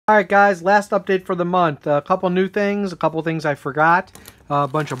Alright guys, last update for the month. A couple new things, a couple things I forgot. A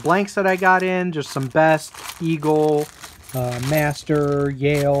bunch of blanks that I got in, just some Best, Eagle, Master,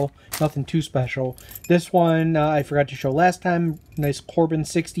 Yale, nothing too special. This one I forgot to show last time, nice Corbin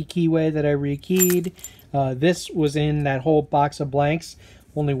 60 keyway that I rekeyed. This was in that whole box of blanks,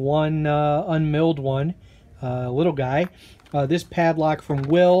 only one unmilled one, little guy. This padlock from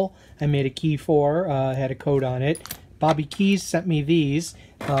Will, I made a key for, had a code on it. Bobby Keys sent me these.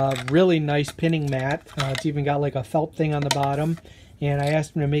 Really nice pinning mat. It's even got like a felt thing on the bottom. And I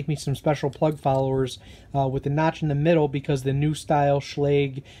asked him to make me some special plug followers with the notch in the middle because the new style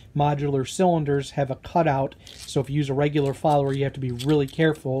Schlage modular cylinders have a cutout. So if you use a regular follower, you have to be really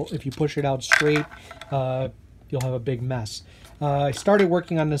careful. If you push it out straight, you'll have a big mess. I started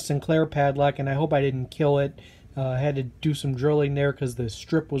working on the Sinclair padlock, and I hope I didn't kill it. I had to do some drilling there because the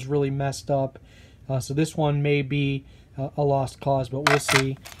strip was really messed up. So this one may be a lost cause, but we'll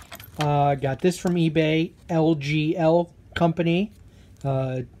see. Got this from eBay, LGL Company.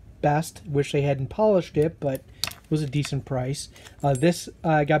 Best. Wish they hadn't polished it, but it was a decent price. This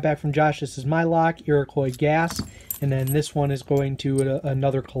I got back from Josh. This is my lock, Iroquois Gas. And then this one is going to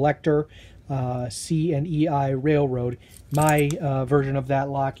another collector, C&EI Railroad. My version of that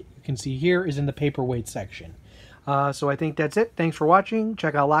lock, you can see here, is in the paperweight section. So I think that's it. Thanks for watching.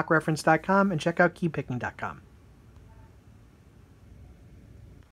 Check out lockreference.com and check out keypicking.com.